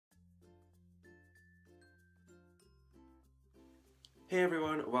Hey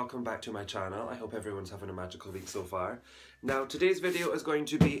everyone, welcome back to my channel. I hope everyone's having a magical week so far. Now today's video is going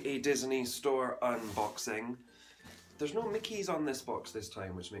to be a Disney store unboxing. There's no Mickeys on this box this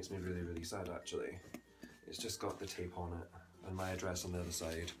time, which makes me really sad actually. It's just got the tape on it and my address on the other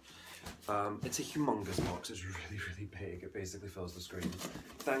side. It's a humongous box, it's really big, it basically fills the screen.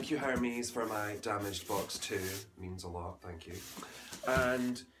 Thank you Hermes for my damaged box too, means a lot, thank you.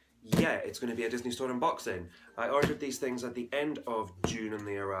 And yeah, it's going to be a Disney store unboxing. I ordered these things at the end of June and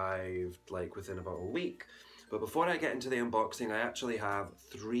they arrived like within about a week. But before I get into the unboxing, I actually have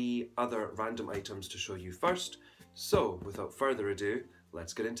 3 other random items to show you first. So without further ado,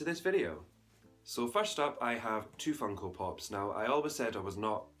 let's get into this video. So first up, I have 2 Funko Pops. Now, I always said I was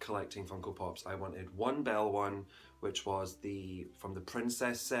not collecting Funko Pops. I wanted one Belle one, which was from the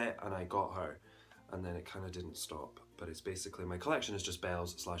Princess set, and I got her. And then it kind of didn't stop. But it's basically, my collection is just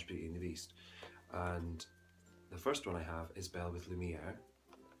Belle's / Beauty and the Beast. And the first one I have is Belle with Lumiere.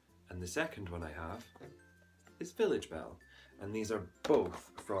 And the second one I have is Village Belle. And these are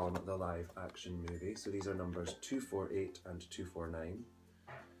both from the live action movie. So these are numbers 248 and 249.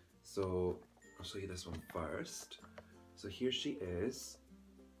 So I'll show you this one first. So here she is,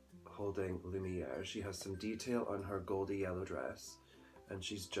 holding Lumiere. She has some detail on her goldy yellow dress. And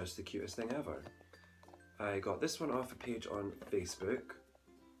she's just the cutest thing ever. I got this one off a page on Facebook.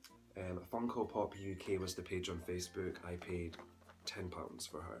 Funko Pop UK was the page on Facebook. I paid £10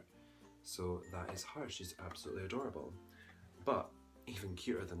 for her. So that is her, she's absolutely adorable. But even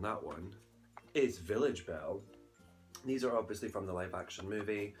cuter than that one is Village Belle. These are obviously from the live action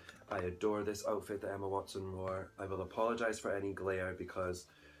movie. I adore this outfit that Emma Watson wore. I will apologise for any glare because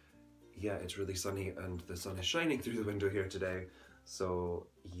yeah, it's really sunny and the sun is shining through the window here today. So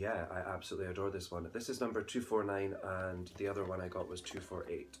yeah, I absolutely adore this one. This is number 249 and the other one I got was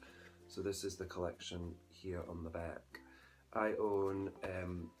 248. So this is the collection here on the back. I own,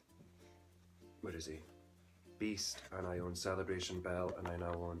 where is he? Beast, and I own Celebration Belle, and I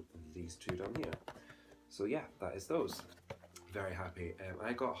now own these 2 down here. So yeah, that is those. Very happy.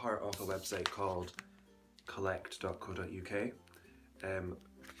 I got her off a website called collect.co.uk.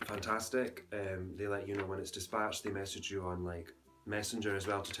 Fantastic. They let you know when it's dispatched. They message you on like Messenger as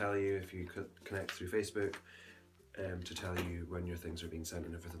well to tell you if you could connect through Facebook, to tell you when your things are being sent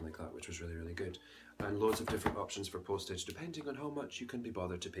and everything like that, which was really good. And loads of different options for postage depending on how much you can be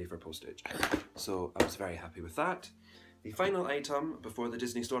bothered to pay for postage. So I was very happy with that. The final item before the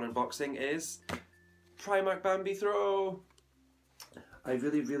Disney store unboxing is Primark Bambi throw. I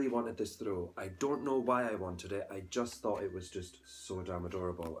really wanted this throw. I don't know why I wanted it, I just thought it was just so damn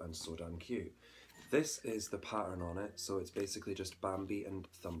adorable and so damn cute. This is the pattern on it, so it's basically just Bambi and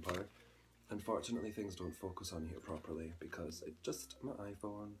Thumper. Unfortunately things don't focus on here properly because it's just my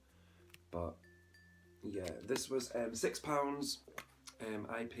iPhone. But yeah, this was £6.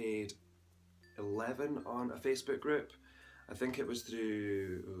 I paid 11 on a Facebook group. I think it was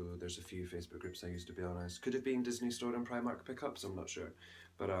through, there's a few Facebook groups I used to be honest. Could have been Disney Store and Primark pickups, I'm not sure.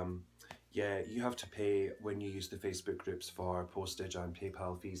 But yeah, you have to pay when you use the Facebook groups for postage and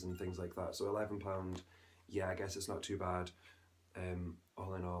PayPal fees and things like that. So £11, yeah, I guess it's not too bad,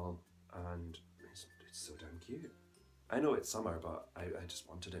 all in all. And it's so damn cute. I know it's summer, but I just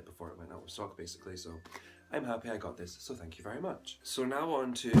wanted it before it went out of stock basically, so I'm happy I got this, so thank you very much. So now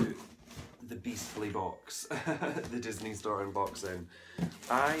on to the beastly box, the Disney store unboxing.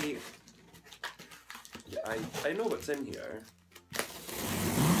 I know what's in here,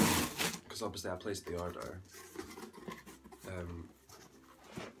 because obviously I placed the order.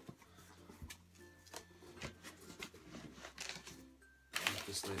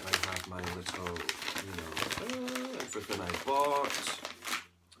 Obviously I have my little, everything I bought.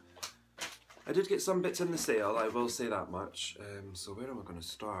 I did get some bits in the sale, I will say that much. So where am I going to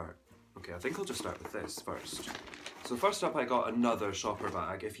start? Okay, I think I'll just start with this first. So first up I got another shopper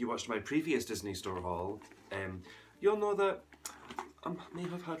bag. If you watched my previous Disney store haul, you'll know that I may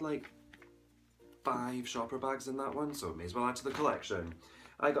have had like 5 shopper bags in that one, so may as well add to the collection.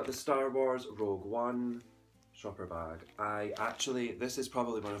 I got the Star Wars Rogue One shopper bag. This is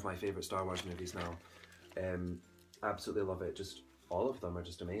probably one of my favourite Star Wars movies now. Absolutely love it, just all of them are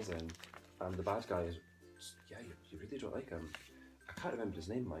just amazing. And the bad guy is, yeah, you really don't like him. I can't remember his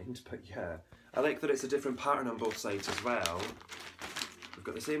name, mind, but yeah. I like that it's a different pattern on both sides as well. We've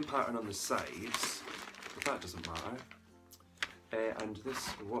got the same pattern on the sides, but that doesn't matter. And this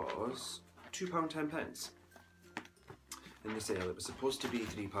was £2.10 in the sale. It was supposed to be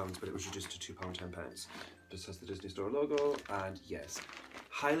 £3, but it was reduced to £2.10. This has the Disney Store logo, and yes,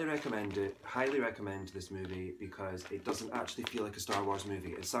 highly recommend it. Highly recommend this movie because it doesn't actually feel like a Star Wars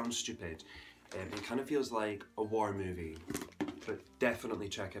movie. It sounds stupid. It kind of feels like a war movie. but definitely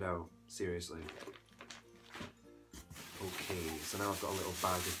check it out, seriously. Okay, so now I've got a little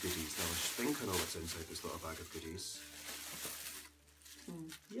bag of goodies. Now I think I know what's inside this little bag of goodies.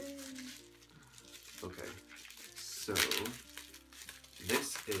 Yay! Okay, so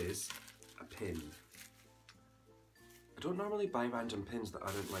this is a pin. I don't normally buy random pins that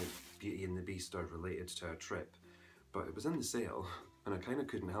aren't like Beauty and the Beast or related to a trip, but it was in the sale and I kind of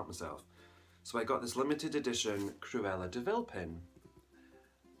couldn't help myself. So I got this limited edition Cruella de Vil pin.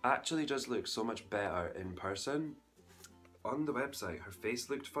 Actually does look so much better in person. On the website her face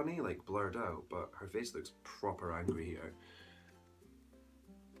looked funny, like blurred out, but her face looks proper angry here.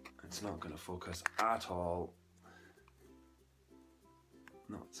 It's not going to focus at all.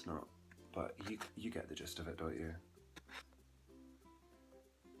 No, it's not. But you get the gist of it, don't you?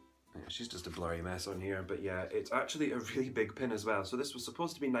 Yeah, she's just a blurry mess on here, but yeah, it's actually a really big pin as well. So this was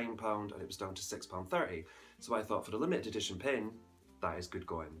supposed to be £9 and it was down to £6.30. So I thought for the limited edition pin, that is good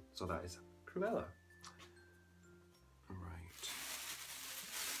going. So that is Cruella. Right.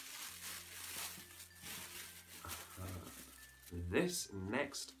 This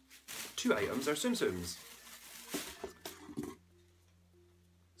next 2 items are Tsum Tsums.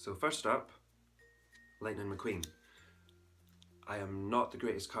 So first up, Lightning McQueen. I am not the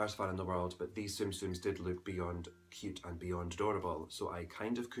greatest Cars fan in the world, but these Tsum Tsums did look beyond cute and beyond adorable, so I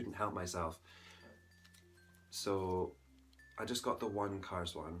kind of couldn't help myself. So I just got the one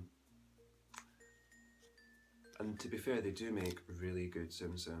Cars one. And to be fair, they do make really good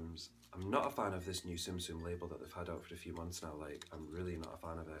Tsum Tsums. I'm not a fan of this new Tsum Tsum label that they've had out for a few months now, like, I'm really not a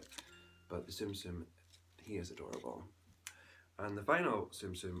fan of it. But the Tsum Tsum, he is adorable. And the final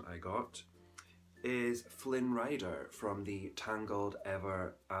Tsum Tsum I got is Flynn Rider from the Tangled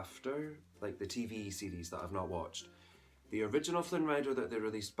Ever After, like the TV series that I've not watched. The original Flynn Rider that they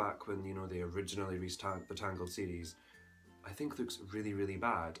released back when, you know, they originally released the Tangled series, I think looks really, really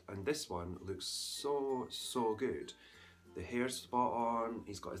bad. And this one looks so, so good. The hair's spot on,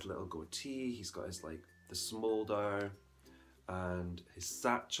 he's got his little goatee, he's got his, like, the smolder, and his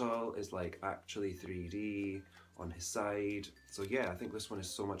satchel is, like, actually 3D on his side. So yeah, I think this one is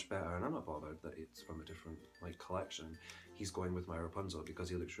so much better, and I'm not bothered that it's from a different, like, collection. He's going with my Rapunzel because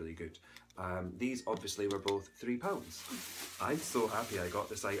he looks really good. These obviously were both £3. I'm so happy I got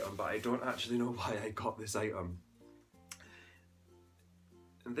this item, but I don't actually know why I got this item.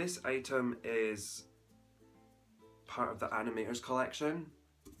 And this item is part of the Animators collection.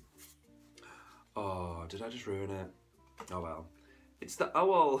 Oh, did I just ruin it? Oh well. It's the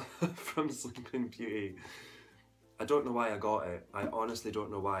owl from Sleeping Beauty. I don't know why I got it. I honestly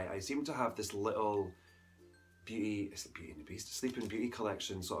don't know why. I seem to have this little Beauty and the Beast, Sleeping Beauty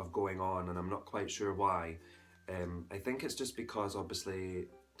collection sort of going on, and I'm not quite sure why. I think it's just because obviously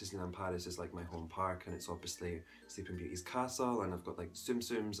Disneyland Paris is like my home park, and it's obviously Sleeping Beauty's castle, and I've got like Tsum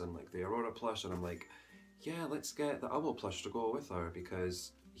Tsums and like the Aurora plush, and I'm like, yeah, let's get the owl plush to go with her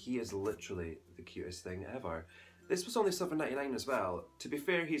because he is literally the cutest thing ever. This was only $7.99 as well. To be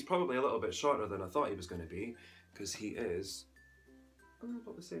fair, he's probably a little bit shorter than I thought he was going to be, because he is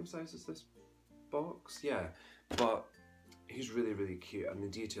about the same size as this box, yeah, but he's really, really cute, and the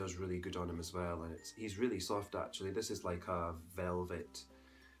detail's really good on him as well, and he's really soft actually. This is like a velvet,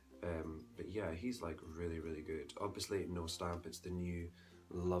 but yeah, he's like really, really good. Obviously no stamp, it's the new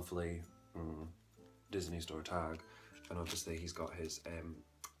lovely Disney Store tag, and obviously he's got his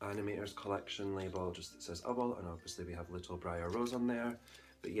Animators collection label just that says Owl, and obviously we have Little Briar Rose on there.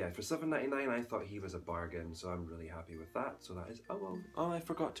 But yeah, for $7.99 I thought he was a bargain, so I'm really happy with that. So that is Owl. Oh, I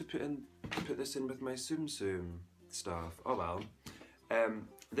forgot to put this in with my Tsum Tsum stuff. Oh well.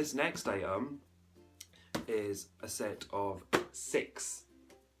 This next item is a set of 6.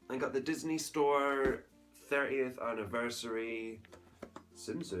 I got the Disney Store 30th anniversary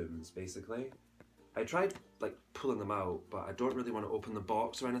Tsum Tsums, basically. I tried like pulling them out, but I don't really want to open the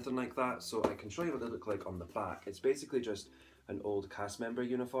box or anything like that, so I can show you what they look like on the back. It's basically just an old cast member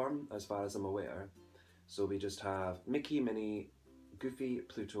uniform, as far as I'm aware. So we just have Mickey, Minnie, Goofy,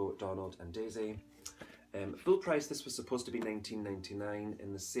 Pluto, Donald and Daisy. Full price this was supposed to be $19.99.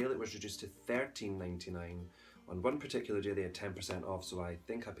 In the sale it was reduced to $13.99. On one particular day they had 10% off, so I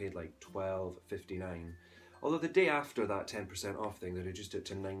think I paid like $12.59. Although the day after that 10% off thing, they reduced it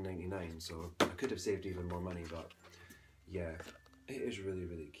to $9.99, so I could have saved even more money, but yeah, it is really,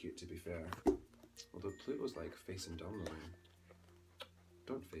 really cute to be fair. Although Pluto's like facing down the way.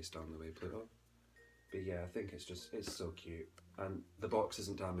 Don't face down the way, Pluto. But yeah, I think it's so cute. And the box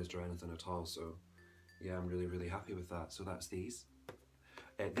isn't damaged or anything at all, so yeah, I'm really, really happy with that. So that's these.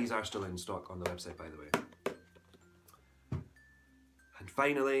 These are still in stock on the website, by the way. And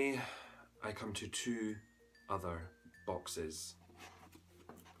finally, I come to 2 other boxes.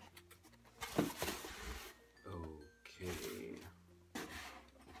 Okay.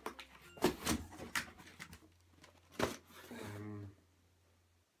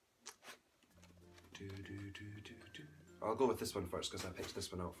 I'll go with this one first because I picked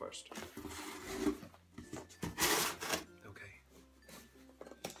this one out first. Okay.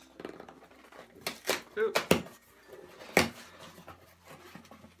 Ooh.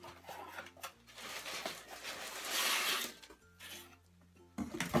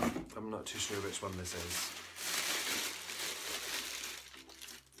 I'm not too sure which one this is.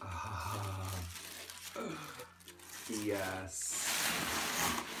 Yes.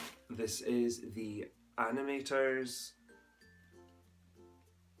 This is the Animators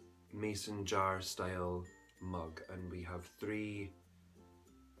mason jar style mug, and we have 3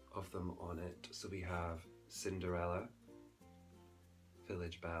 of them on it. So we have Cinderella,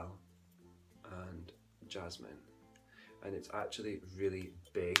 Village Belle, and Jasmine. And it's actually really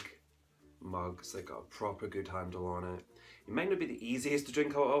big mug. It's like got a proper good handle on it. It might not be the easiest to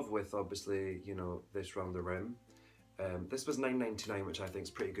drink out of with obviously, you know, this round the rim. This was $9.99, which I think is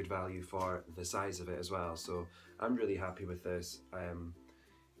pretty good value for the size of it as well. So I'm really happy with this.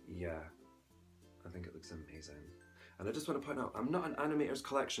 Yeah, I think it looks amazing. And I just want to point out, I'm not an Animators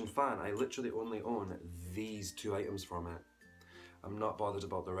Collection fan. I literally only own these 2 items from it. I'm not bothered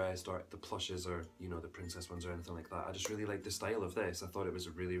about the rest or the plushes or, you know, the princess ones or anything like that. I just really like the style of this. I thought it was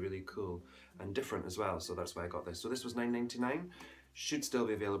really, really cool and different as well. So that's why I got this. So this was $9.99. Should still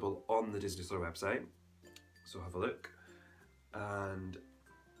be available on the Disney Store website. So have a look. And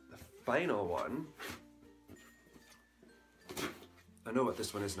the final one, I know what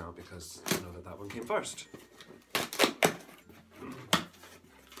this one is now because I know that that one came first.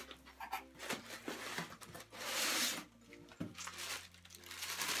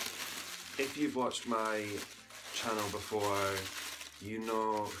 If you've watched my channel before, you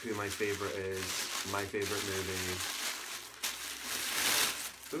know who my favourite is, my favourite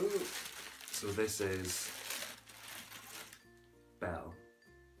movie. Ooh. So this is Belle.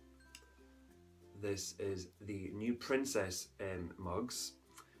 This is the new princess mugs,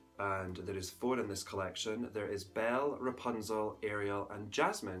 and there is 4 in this collection. There is Belle, Rapunzel, Ariel, and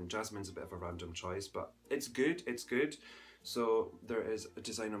Jasmine. Jasmine's a bit of a random choice, but it's good, it's good. So there is a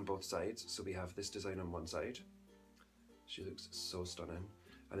design on both sides. So we have this design on one side. She looks so stunning.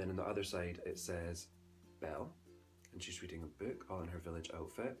 And then on the other side it says Belle, and she's reading a book all in her village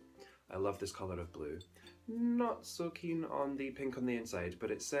outfit. I love this colour of blue. Not so keen on the pink on the inside,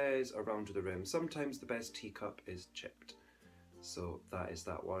 but it says around the rim, sometimes the best teacup is chipped. So that is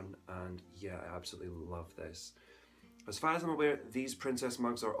that one, and yeah, I absolutely love this. As far as I'm aware, these princess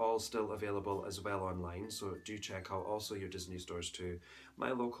mugs are all still available as well online, so do check out also your Disney stores too.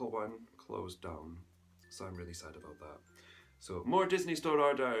 My local one closed down, so I'm really sad about that. So more Disney store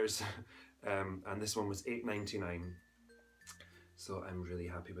orders, and this one was $8.99. So I'm really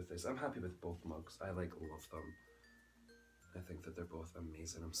happy with this. I'm happy with both mugs. I love them. I think that they're both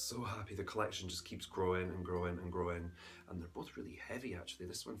amazing. I'm so happy. The collection just keeps growing and growing and growing, and they're both really heavy actually.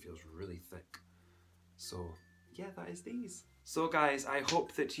 This one feels really thick. So yeah, that is these. So guys, I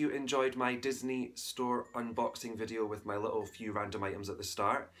hope that you enjoyed my Disney store unboxing video with my little few random items at the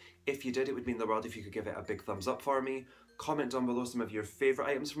start. If you did, it would mean the world if you could give it a big thumbs up for me. Comment down below some of your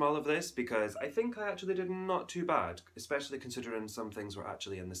favourite items from all of this, because I think I actually did not too bad, especially considering some things were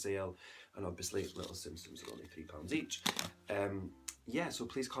actually in the sale, and obviously little Simpsons are only £3 each. Yeah, so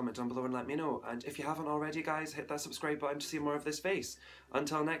please comment down below and let me know. And if you haven't already guys, hit that subscribe button to see more of this face.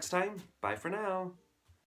 Until next time, bye for now.